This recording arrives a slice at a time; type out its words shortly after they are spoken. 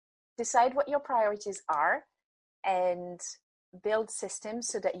decide what your priorities are and build systems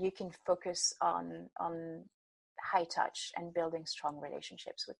so that you can focus on high touch and building strong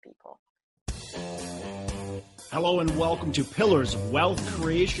relationships with people. Hello and welcome to Pillars of Wealth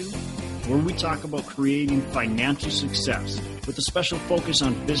Creation, where we talk about creating financial success with a special focus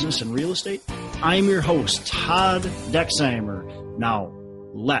on business and real estate. I'm your host, Todd Dexheimer. Now,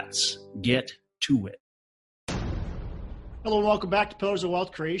 let's get to it. Hello and welcome back to Pillars of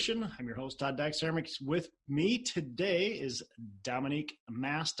Wealth Creation. I'm your host, Todd Dexheimer. With me today is Dominique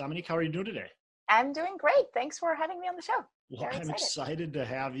Mast. Dominique, how are you doing today? I'm doing great. Thanks for having me on the show. Well, I'm excited to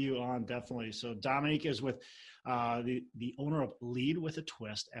have you on, definitely. So Dominique is with the owner of Lead with a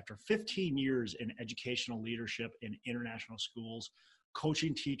Twist. After 15 years in educational leadership in international schools,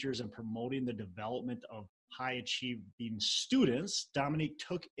 coaching teachers and promoting the development of high achieving students, Dominique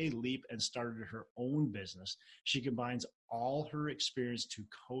took a leap and started her own business. She combines all her experience to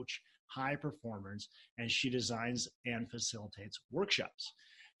coach high performers, and she designs and facilitates workshops.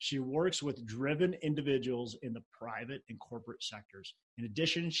 She works with driven individuals in the private and corporate sectors. In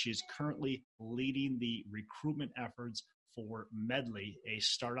addition, she is currently leading the recruitment efforts for Medley, a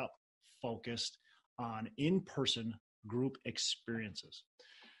startup focused on in-person group experiences.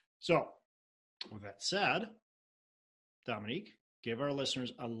 So, with that said, Dominique, give our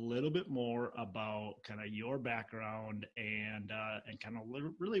listeners a little bit more about kind of your background and kind of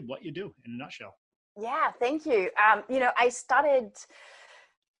really what you do in a nutshell. Yeah, thank you. I started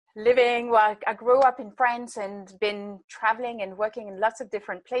I grew up in France and been traveling and working in lots of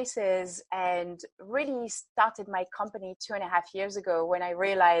different places, and really started my company 2.5 years ago when I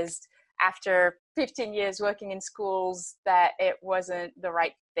realized after 15 years working in schools that it wasn't the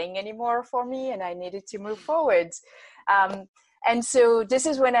right thing anymore for me and I needed to move forward. And so this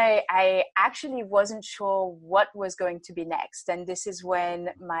is when I actually wasn't sure what was going to be next. And this is when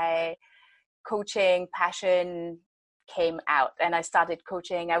my coaching passion came out and I started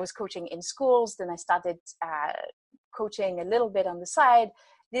coaching. I was coaching in schools, then I started coaching a little bit on the side,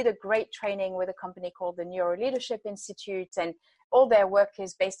 did a great training with a company called the Neuro Leadership Institute, and all their work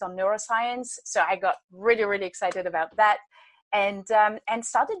is based on neuroscience. So I got really, really excited about that and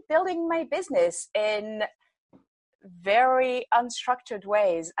started building my business in very unstructured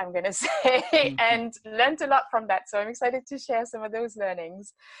ways, I'm going to say, and learned a lot from that. So I'm excited to share some of those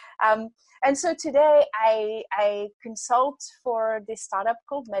learnings. And so today I consult for this startup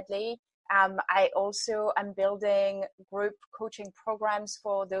called Medley. I also am building group coaching programs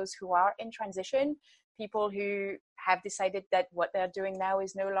for those who are in transition, people who have decided that what they're doing now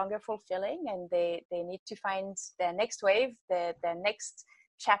is no longer fulfilling and they need to find their next wave, their next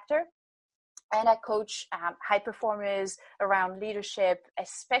chapter. And I coach high performers around leadership,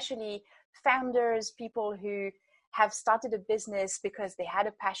 especially founders, people who have started a business because they had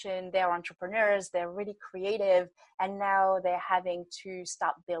a passion, they're entrepreneurs, they're really creative, and now they're having to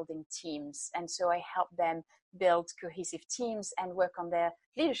start building teams. And so I help them build cohesive teams and work on their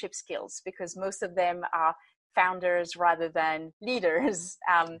leadership skills because most of them are founders rather than leaders.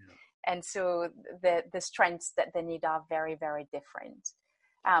 And so the strengths that they need are very, very different.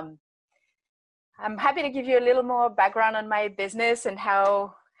 I'm happy to give you a little more background on my business and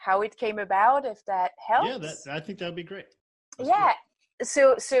how it came about, if that helps. Yeah, I think that would be great.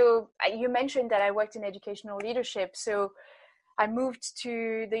 So you mentioned that I worked in educational leadership. So I moved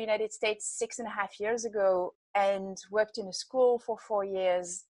to the United States 6.5 years ago and worked in a school for 4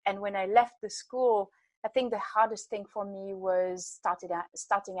 years. And when I left the school, I think the hardest thing for me was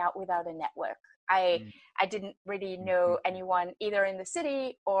starting out without a network. I didn't really know anyone either in the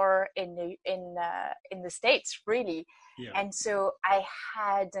city or in the States, really. Yeah. And so I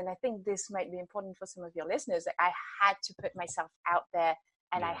had, and I think this might be important for some of your listeners, that I had to put myself out there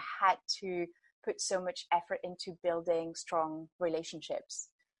and I had to put so much effort into building strong relationships.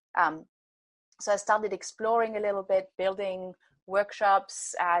 So I started exploring a little bit, building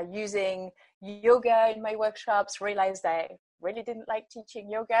workshops, using yoga in my workshops, realized I really didn't like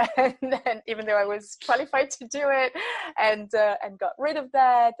teaching yoga, and even though I was qualified to do it, and got rid of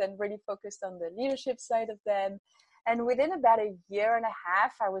that and really focused on the leadership side of them. And within about 1.5 years,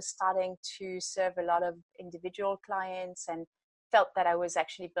 I was starting to serve a lot of individual clients and felt that I was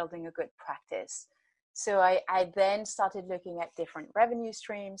actually building a good practice. So I then started looking at different revenue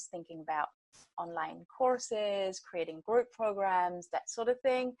streams, thinking about online courses, creating group programs, that sort of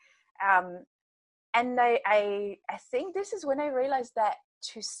thing. And I think this is when I realized that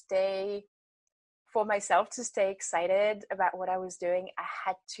to stay excited about what I was doing, I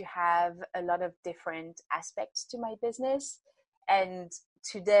had to have a lot of different aspects to my business. And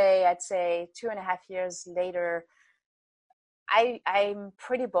today, I'd say 2.5 years later, I'm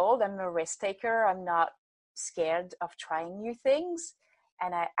pretty bold. I'm a risk taker. I'm not scared of trying new things.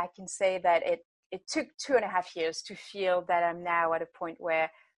 And I can say that it took 2.5 years to feel that I'm now at a point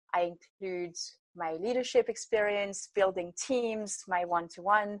where I include my leadership experience, building teams, my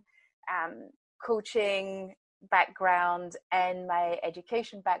one-to-one coaching background, and my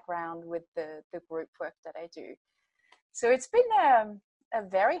education background with the group work that I do. So it's been a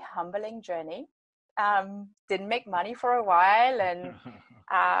very humbling journey. Didn't make money for a while, and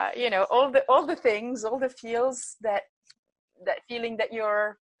all the things, all the feels that feeling that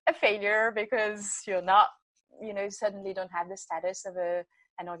you're a failure because you're not, suddenly don't have the status of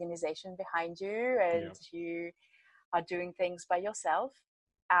an organization behind you, and you are doing things by yourself.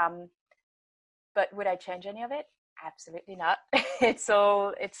 But would I change any of it? Absolutely not. It's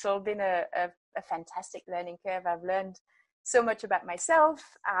all been a fantastic learning curve. I've learned so much about myself,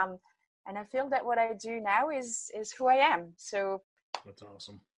 and I feel that what I do now is who I am. So that's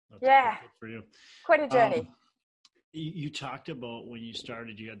awesome. That's good for you. Quite a journey. You talked about when you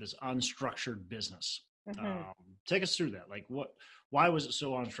started, you had this unstructured business. Take us through that. Like, why was it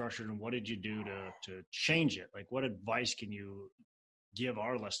so unstructured, and what did you do to change it? Like, what advice can you give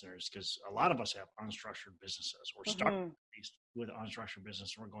our listeners? Because a lot of us have unstructured businesses. We're stuck with unstructured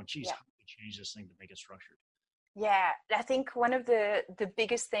business, and we're going, geez, how do we change this thing to make it structured? Yeah, I think one of the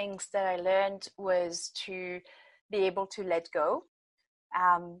biggest things that I learned was to be able to let go,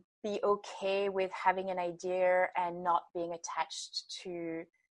 be okay with having an idea and not being attached to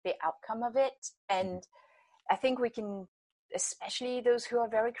the outcome of it. And I think we can, especially those who are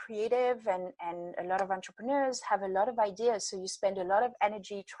very creative, and a lot of entrepreneurs have a lot of ideas. So you spend a lot of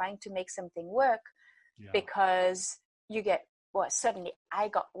energy trying to make something work because you get, well, certainly I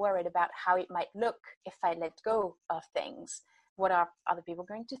got worried about how it might look if I let go of things. What are other people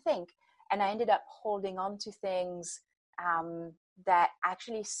going to think? And I ended up holding on to things that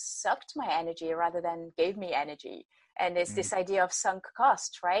actually sucked my energy rather than gave me energy. And it's this idea of sunk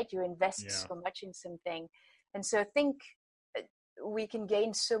cost, right? You invest so much in something. And so I think we can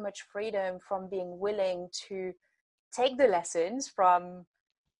gain so much freedom from being willing to take the lessons from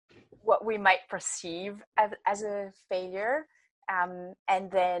what we might perceive as a failure,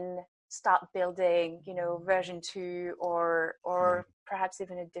 and then start building, version 2 or perhaps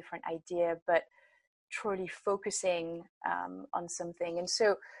even a different idea, but truly focusing on something. And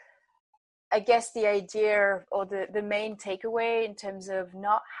so I guess the idea, or the main takeaway in terms of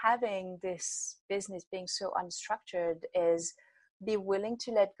not having this business being so unstructured, is be willing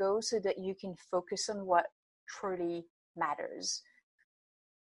to let go so that you can focus on what truly matters.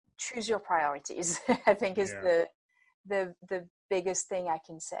 Choose your priorities, I think, is the biggest thing I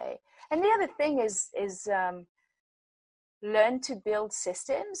can say. And the other thing is learn to build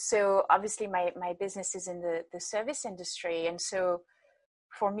systems. So obviously my business is in the service industry, and so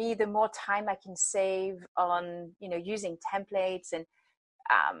for me, the more time I can save on using templates, and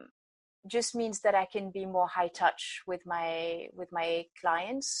just means that I can be more high touch with my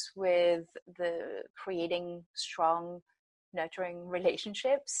clients, with the creating strong, nurturing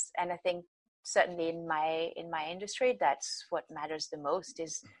relationships. And I think certainly in my industry, that's what matters the most,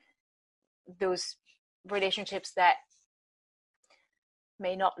 is those relationships that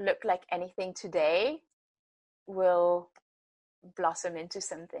may not look like anything today will blossom into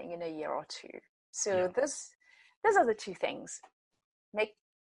something in a year or two. So those are the two things.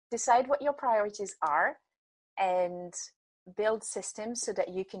 Decide what your priorities are, and build systems so that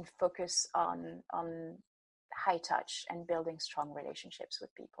you can focus on high touch and building strong relationships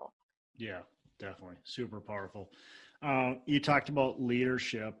with people. Yeah, definitely. Super powerful. You talked about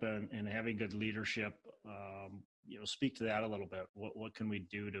leadership and having good leadership. Speak to that a little bit. What can we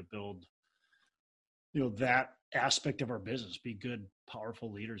do to build, that aspect of our business, be good, powerful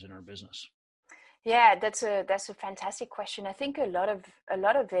leaders in our business? Yeah, that's a fantastic question. I think a lot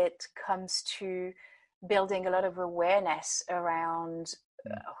of it comes to building a lot of awareness around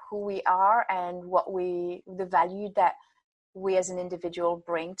who we are and the value that we as an individual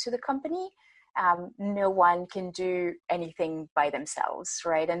bring to the company. No one can do anything by themselves,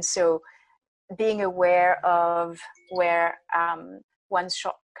 right? And so being aware of where one's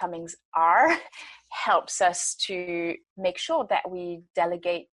shortcomings are helps us to make sure that we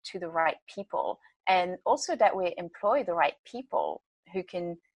delegate to the right people, and also that we employ the right people who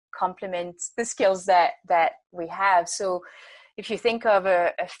can complement the skills that we have. So if you think of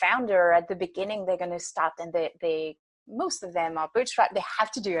a founder at the beginning, they're going to start, and they most of them are bootstrapped. They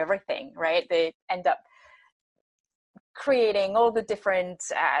have to do everything, right? They end up creating all the different,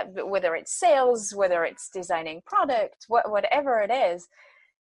 whether it's sales, whether it's designing product, whatever it is.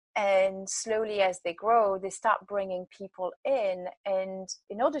 And slowly as they grow, they start bringing people in. And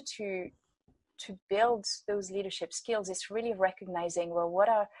in order to build those leadership skills, it's really recognizing,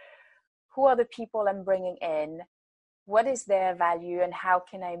 well, who are the people I'm bringing in? What is their value, and how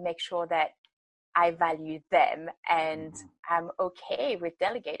can I make sure that I value them and I'm okay with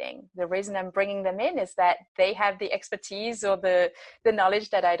delegating? The reason I'm bringing them in is that they have the expertise or the knowledge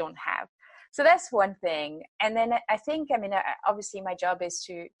that I don't have. So that's one thing. And then I think, obviously my job is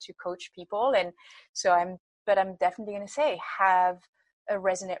to coach people. And so I'm definitely going to say, have a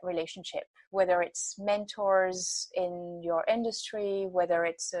resonant relationship, whether it's mentors in your industry, whether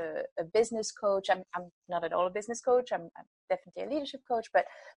it's a business coach. I'm not at all a business coach. I'm definitely a leadership coach, but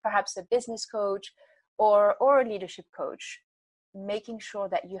perhaps a business coach or a leadership coach, making sure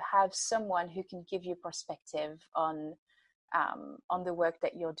that you have someone who can give you perspective on the work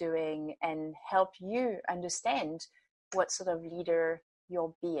that you're doing and help you understand what sort of leader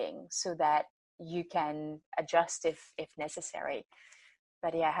you're being, so that you can adjust if necessary.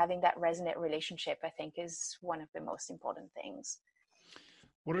 But yeah, having that resonant relationship, I think, is one of the most important things.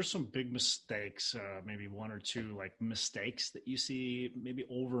 What are some big mistakes, maybe one or two like mistakes that you see maybe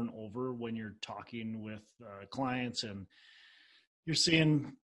over and over when you're talking with clients, and you're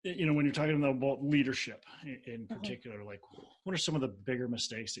seeing, when you're talking about leadership in particular, like what are some of the bigger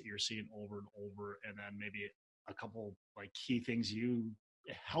mistakes that you're seeing over and over, and then maybe a couple like key things you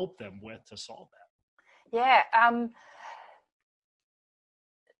help them with to solve that? Yeah.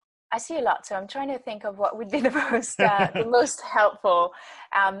 I see a lot, so I'm trying to think of what would be the most helpful.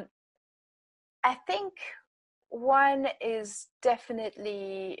 I think one is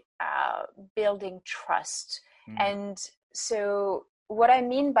definitely building trust. And so what I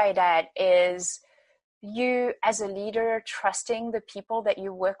mean by that is you as a leader trusting the people that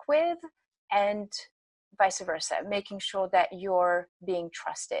you work with, and vice versa, making sure that you're being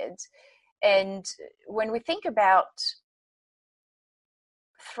trusted. And when we think about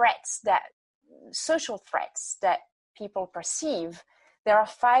social threats that people perceive, there are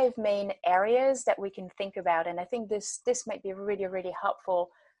 5 main areas that we can think about. And I think this might be really, really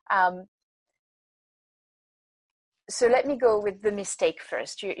helpful. So let me go with the mistake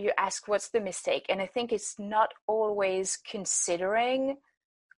first. You ask, what's the mistake? And I think it's not always considering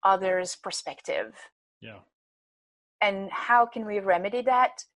others' perspective. Yeah. And how can we remedy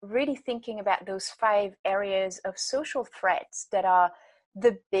that? Really thinking about those 5 areas of social threats that are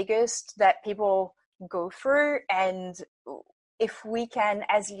the biggest that people go through. And if we can,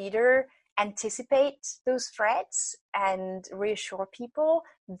 as leader, anticipate those threats and reassure people,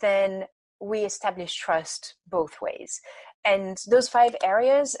 then we establish trust both ways. And those 5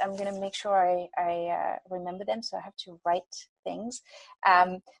 areas, I'm going to make sure I remember them, so I have to write things.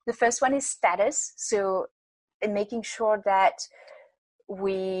 The first one is status. So in making sure that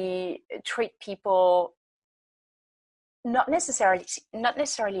we treat people not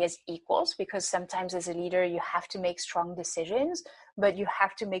necessarily as equals, because sometimes as a leader you have to make strong decisions, but you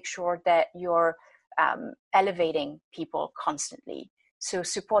have to make sure that you're elevating people constantly. So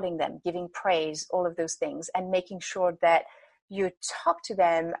supporting them, giving praise, all of those things, and making sure that you talk to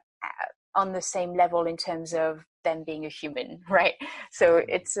them on the same level in terms of them being a human, right? So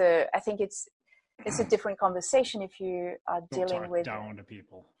I think it's a different conversation if you are dealing with down to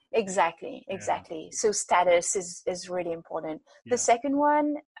people. Exactly. Yeah. So status is really important. Yeah. The second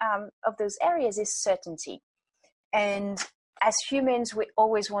one of those areas is certainty. And as humans, we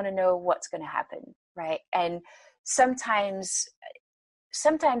always want to know what's going to happen, right? And sometimes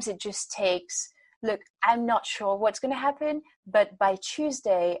it just takes, look, I'm not sure what's going to happen, but by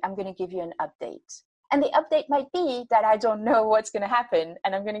Tuesday, I'm going to give you an update. And the update might be that I don't know what's going to happen,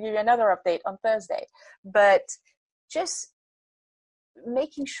 and I'm going to give you another update on Thursday. But just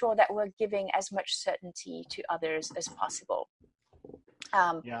making sure that we're giving as much certainty to others as possible.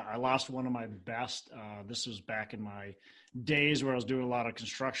 I lost one of my best. This was back in my days where I was doing a lot of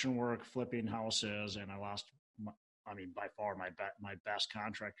construction work, flipping houses, and I lost, by far my best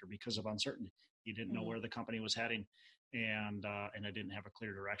contractor because of uncertainty. He didn't know where the company was heading, and I didn't have a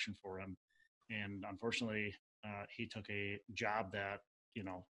clear direction for him. And unfortunately, he took a job that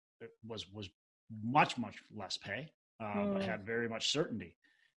was much less pay. But had very much certainty,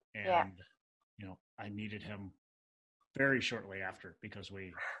 and I needed him very shortly after, because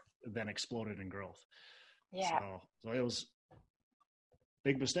we then exploded in growth. So it was a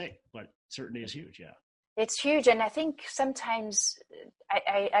big mistake, but certainty is huge. Yeah, it's huge. And I think sometimes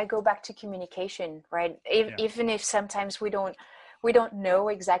I go back to communication, right? Even if sometimes we don't know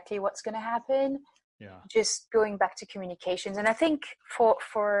exactly what's going to happen, just going back to communications. And I think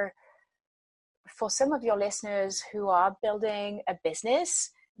for some of your listeners who are building a business,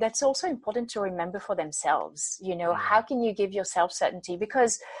 that's also important to remember for themselves. Yeah. How can you give yourself certainty?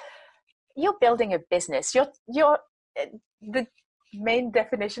 Because you're building a business. The main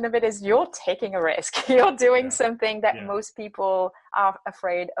definition of it is you're taking a risk. You're doing something that most people are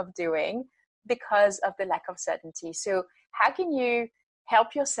afraid of doing because of the lack of certainty. So how can you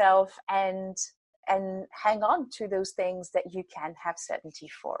help yourself and hang on to those things that you can have certainty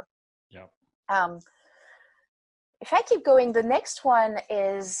for? Yeah. If I keep going, the next one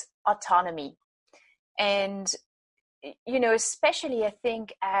is autonomy. And especially I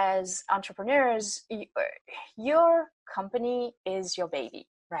think as entrepreneurs, your company is your baby,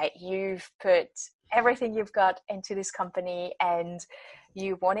 right? You've put everything you've got into this company and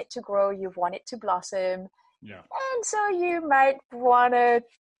you want it to grow, you want it to blossom. Yeah. And so you might want to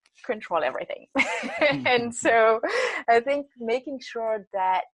control everything. And so I think making sure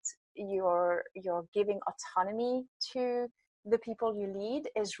that you're giving autonomy to the people you lead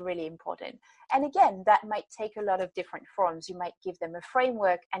is really important. And again, that might take a lot of different forms. You might give them a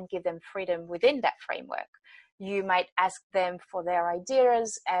framework and give them freedom within that framework. You might ask them for their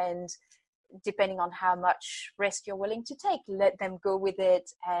ideas, and depending on how much risk you're willing to take, let them go with it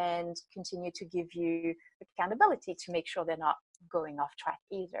and continue to give you accountability to make sure they're not going off track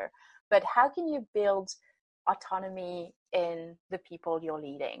either. But how can you build autonomy in the people you're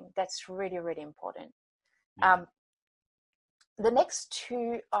leading? That's really, really important. Yeah. The next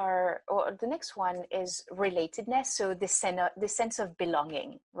one is relatedness. So the sense of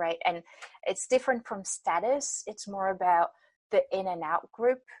belonging, right? And it's different from status. It's more about the in and out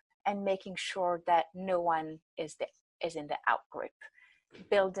group and making sure that no one is in the out group.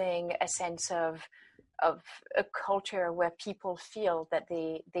 Building a sense of a culture where people feel that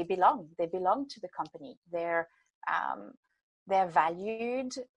they belong to the company. They're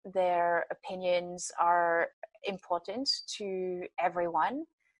valued, their opinions are important to everyone.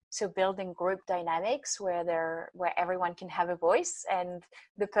 So building group dynamics where everyone can have a voice, and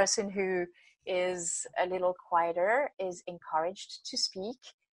the person who is a little quieter is encouraged to speak,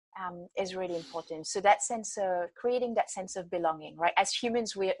 is really important. So that sense of creating that sense of belonging, right? As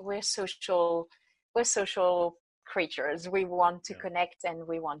humans, we're social creatures. We want to connect and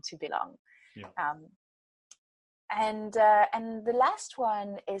we want to belong. Yeah. And the last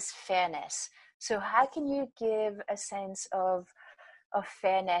one is fairness. So how can you give a sense of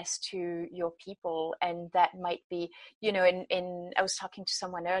fairness to your people? And that might be, I was talking to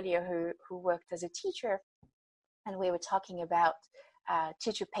someone earlier who worked as a teacher, and we were talking about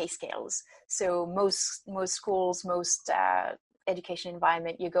teacher pay scales. So most schools, most education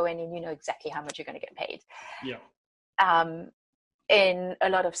environment, you go in and you know exactly how much you're going to get paid. Yeah. In a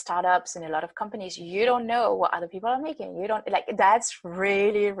lot of startups and a lot of companies, you don't know what other people are making. You don't that's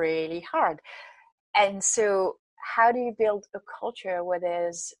really, really hard. And so how do you build a culture where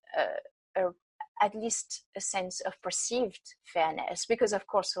there's at least a sense of perceived fairness? Because of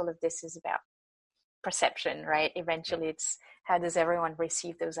course, all of this is about perception, right? Eventually it's how does everyone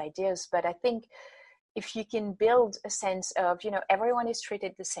receive those ideas? But I think if you can build a sense of, everyone is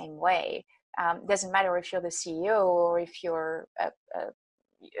treated the same way. Doesn't matter if you're the CEO or if you're a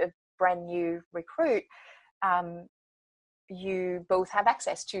brand new recruit, you both have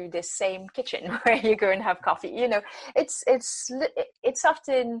access to this same kitchen where you go and have coffee. It's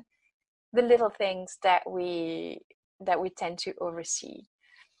often the little things that we tend to oversee.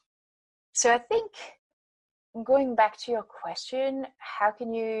 So I think, going back to your question, how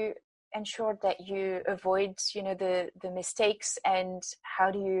can you ensure that you avoid, the mistakes, and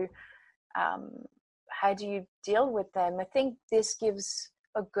how do you deal with them? I think this gives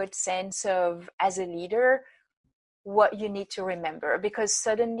a good sense of, as a leader, what you need to remember, because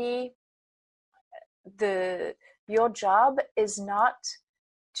suddenly your job is not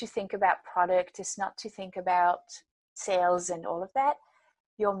to think about product, it's not to think about sales and all of that.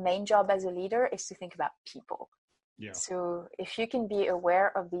 Your main job as a leader is to think about people. Yeah. So if you can be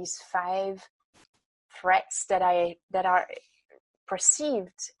aware of these 5 threats that are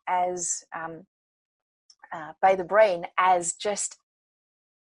perceived as by the brain as just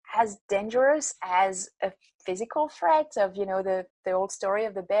as dangerous as a physical threat of, the old story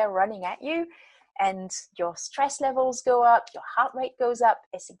of the bear running at you, and your stress levels go up, your heart rate goes up,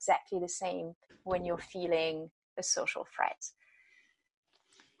 it's exactly the same when you're feeling a social threat.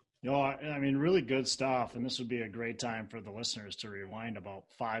 I mean, really good stuff. And this would be a great time for the listeners to rewind about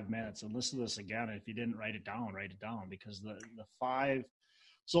 5 minutes and listen to this again. If you didn't write it down, because the 5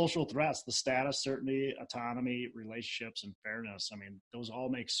 social threats, the status, certainty, autonomy, relationships, and fairness, I mean, those all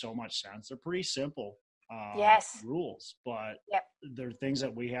make so much sense. They're pretty simple rules, but they're things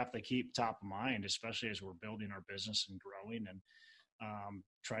that we have to keep top of mind, especially as we're building our business and growing. And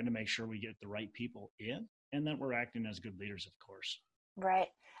trying to make sure we get the right people in, and that we're acting as good leaders, of course. Right.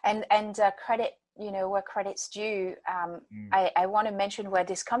 And credit, where credit's due. I want to mention where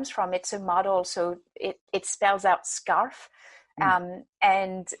this comes from. It's a model, so it spells out SCARF.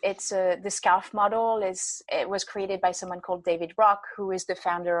 And it's the SCARF model it was created by someone called David Rock, who is the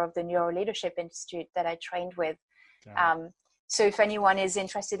founder of the Neuro Leadership Institute that I trained with. So if anyone is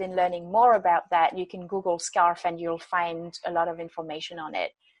interested in learning more about that, you can Google SCARF and you'll find a lot of information on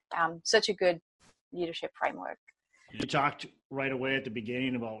it. Such a good leadership framework. You talked right away at the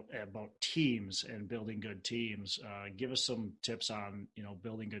beginning about teams and building good teams. Give us some tips on,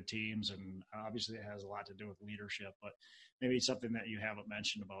 building good teams, and obviously it has a lot to do with leadership, but maybe something that you haven't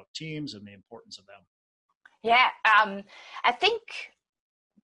mentioned about teams and the importance of them. Yeah, I think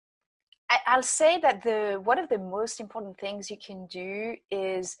I'll say that one of the most important things you can do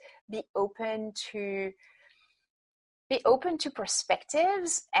is be open to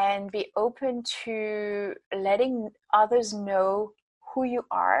perspectives and be open to letting others know who you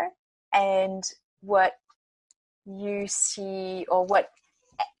are and what you see,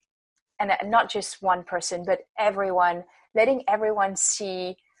 and not just one person, but everyone, letting everyone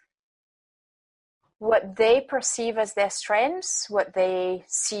see what they perceive as their strengths, what they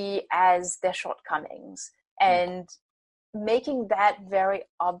see as their shortcomings, and making that very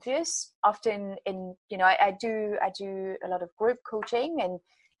obvious. Often I do a lot of group coaching, and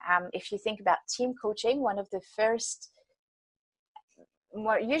if you think about team coaching, usually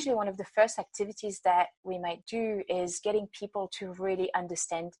one of the first activities that we might do is getting people to really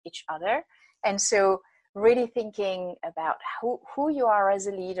understand each other. And so really thinking about who you are as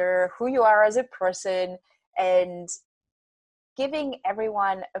a leader, who you are as a person, and giving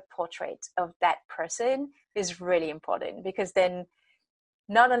everyone a portrait of that person is really important, because then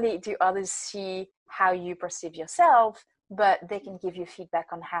not only do others see how you perceive yourself, but they can give you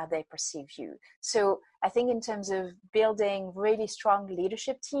feedback on how they perceive you. So I think in terms of building really strong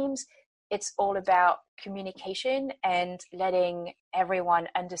leadership teams, it's all about communication and letting everyone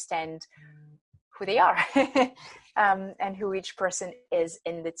understand who they are and who each person is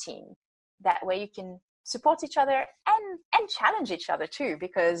in the team. That way you can support each other and challenge each other too,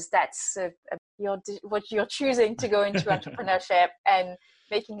 because that's what you're choosing to go into entrepreneurship and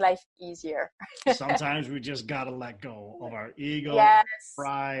making life easier. Sometimes we just got to let go of our ego,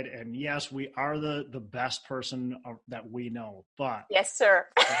 pride, and yes, we are the best person that we know, but yes, sir.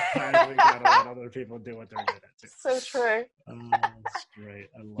 sometimes we got to let other people do what they're good at too. So true. That's great.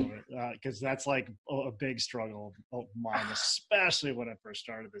 I love it. Because that's like a big struggle of mine, especially when I first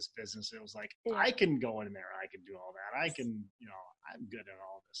started this business. It was like, I can go in there, I can do all that. I can, I'm good at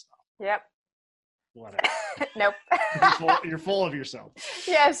all this stuff. Yep. Whatever. Nope. You're full of yourself.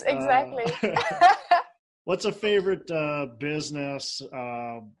 Yes, exactly. What's a favorite business,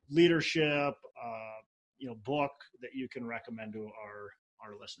 leadership, book that you can recommend to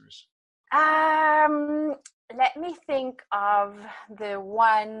our listeners? Let me think of the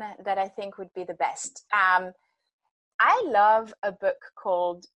one that I think would be the best. I love a book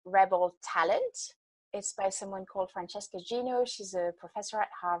called Rebel Talent. It's by someone called Francesca Gino. She's a professor at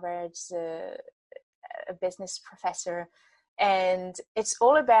Harvard. She's a business professor, and it's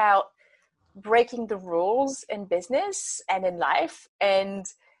all about breaking the rules in business and in life. And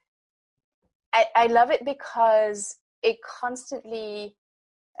I love it because it constantly,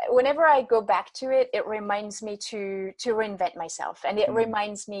 whenever I go back to it, it reminds me to reinvent myself. And it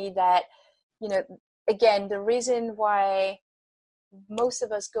reminds me that, again, the reason why most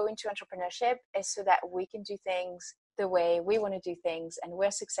of us go into entrepreneurship is so that we can do things the way we want to do things, and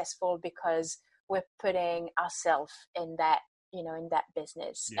we're successful because we're putting ourselves in that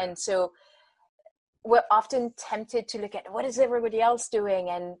business. And so we're often tempted to look at what is everybody else doing,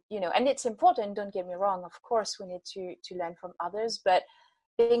 and and it's important, don't get me wrong, of course we need to learn from others, but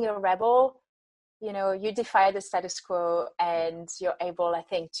being a rebel, you defy the status quo, and you're able, I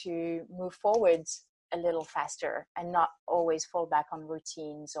think, to move forward a little faster and not always fall back on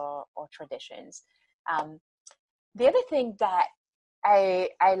routines or traditions. The other thing that I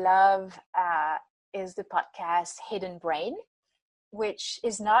love is the podcast Hidden Brain, which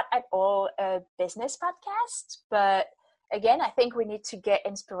is not at all a business podcast, but again, I think we need to get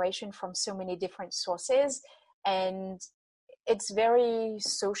inspiration from so many different sources, and it's very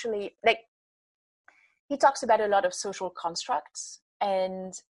socially, he talks about a lot of social constructs,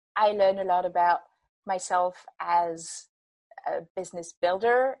 and I learn a lot about myself as a business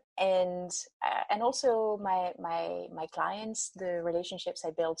builder, and also my clients, the relationships I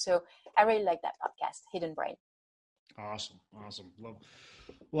build. So I really like that podcast, Hidden Brain. Awesome.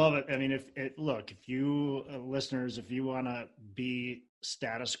 Love it. I mean, if you listeners, if you want to be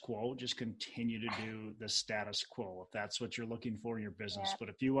status quo, just continue to do the status quo. If that's what you're looking for in your business. Yeah. But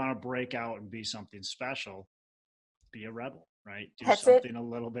if you want to break out and be something special, be a rebel, right? Do That's something it. a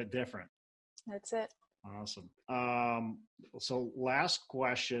little bit different. That's it. Awesome. So last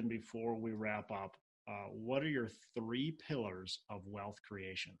question before we wrap up. What are your 3 pillars of wealth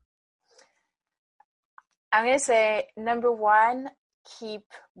creation? I'm going to say number 1, keep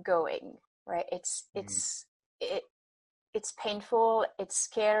going, right? It's painful, it's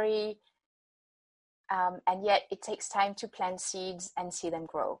scary, and yet it takes time to plant seeds and see them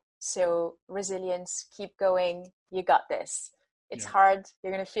grow. So resilience, keep going, you got this. It's hard,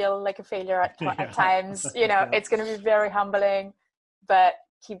 you're going to feel like a failure at times, it's going to be very humbling, but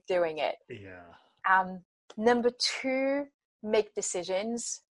keep doing it. Number 2, make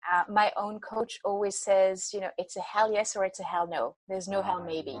decisions. My own coach always says, it's a hell yes or it's a hell no. There's no hell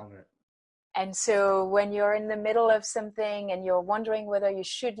maybe. And so when you're in the middle of something and you're wondering whether you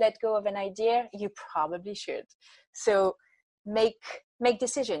should let go of an idea, you probably should. So make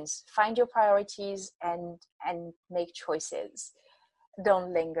decisions, find your priorities and make choices.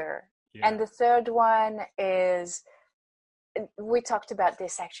 Don't linger. Yeah. And the third one is, we talked about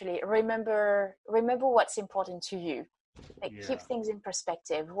this actually, remember what's important to you. Keep things in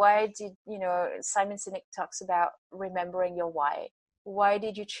perspective. Why did, Simon Sinek talks about remembering your why. Why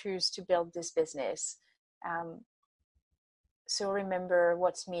did you choose to build this business? So remember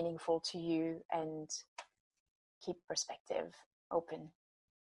what's meaningful to you and keep perspective open.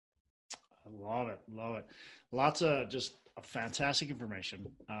 I love it. Lots of just fantastic information.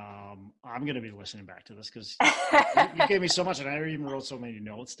 I'm going to be listening back to this because you gave me so much, and I even wrote so many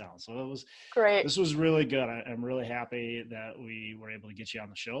notes down. So it was great. This was really good. I'm really happy that we were able to get you on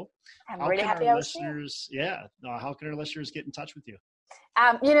the show. I'm really happy I was here. How can our listeners get in touch with you?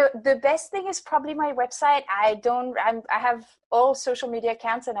 The best thing is probably my website. I have all social media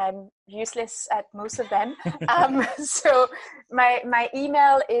accounts and I'm useless at most of them. So my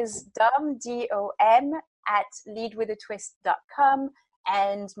email is DOM @leadwithatwist.com,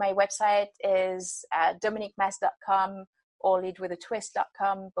 and my website is dominiquemas.com or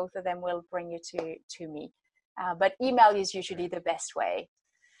leadwithatwist.com. Both of them will bring you to me. But email is usually the best way.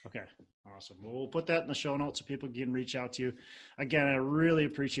 Okay. Awesome. Well, we'll put that in the show notes so people can reach out to you. Again, I really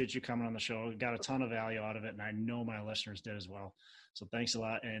appreciate you coming on the show. We got a ton of value out of it, and I know my listeners did as well. So thanks a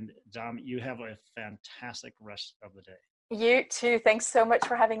lot. And Dom, you have a fantastic rest of the day. You too. Thanks so much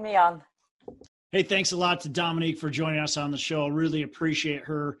for having me on. Hey, thanks a lot to Dominique for joining us on the show. Really appreciate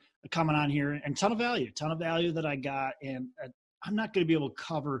her coming on here, and ton of value that I got. And I'm not going to be able to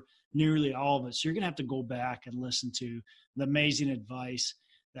cover nearly all of it. So you're going to have to go back and listen to the amazing advice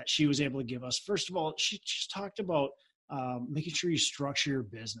that she was able to give us. First of all, she just talked about making sure you structure your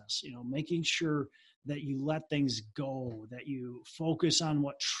business, making sure that you let things go, that you focus on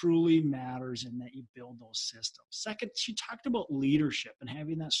what truly matters, and that you build those systems. Second, she talked about leadership and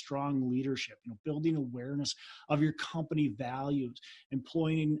having that strong leadership, building awareness of your company values,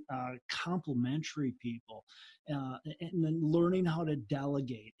 employing complementary people, and then learning how to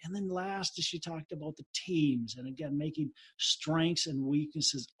delegate. And then last, she talked about the teams, and again, making strengths and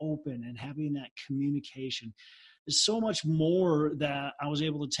weaknesses open and having that communication. There's so much more that I was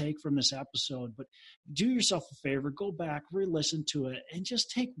able to take from this episode, but do yourself a favor, go back, re-listen to it, and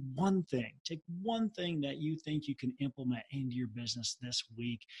just take one thing that you think you can implement into your business this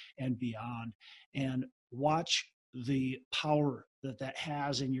week and beyond, and watch the power that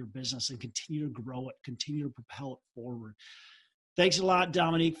has in your business and continue to grow it, continue to propel it forward. Thanks a lot,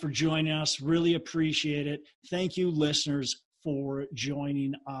 Dominique, for joining us. Really appreciate it. Thank you, listeners, for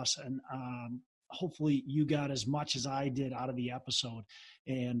joining us. And hopefully you got as much as I did out of the episode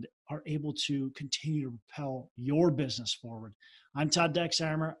and are able to continue to propel your business forward. I'm Todd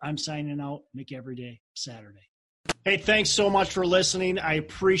Dexheimer. I'm signing out. Make every day Saturday. Hey, thanks so much for listening. I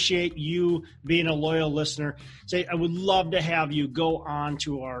appreciate you being a loyal listener. I would love to have you go on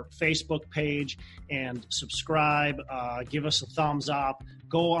to our Facebook page and subscribe. Give us a thumbs up.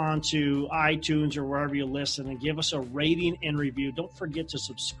 Go on to iTunes or wherever you listen and give us a rating and review. Don't forget to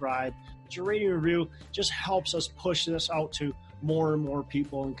subscribe. Your rating and review just helps us push this out to more and more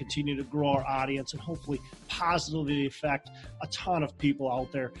people and continue to grow our audience and hopefully positively affect a ton of people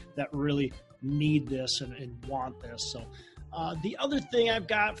out there that really need this and want this. So the other thing I've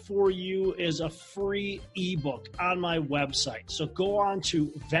got for you is a free ebook on my website. So go on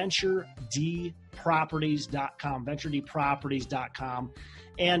to VentureD VentureDproperties.com, VentureDproperties.com,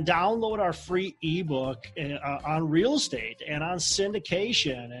 and download our free ebook on real estate and on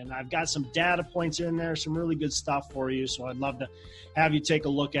syndication. And I've got some data points in there, some really good stuff for you. So I'd love to have you take a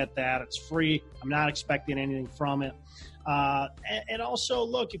look at that. It's free. I'm not expecting anything from it. And also,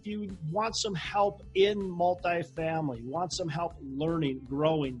 look, if you want some help in multifamily, want some help learning,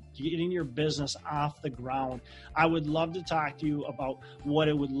 growing, getting your business off the ground, I would love to talk to you about what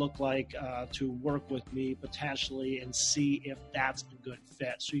it would look like to work with me potentially and see if that's a good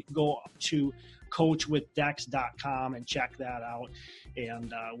fit. So you can go to coachwithdex.com and check that out,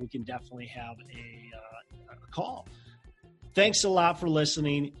 and we can definitely have a call. Thanks a lot for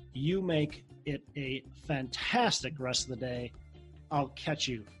listening. You make it a fantastic rest of the day. I'll catch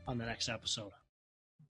you on the next episode.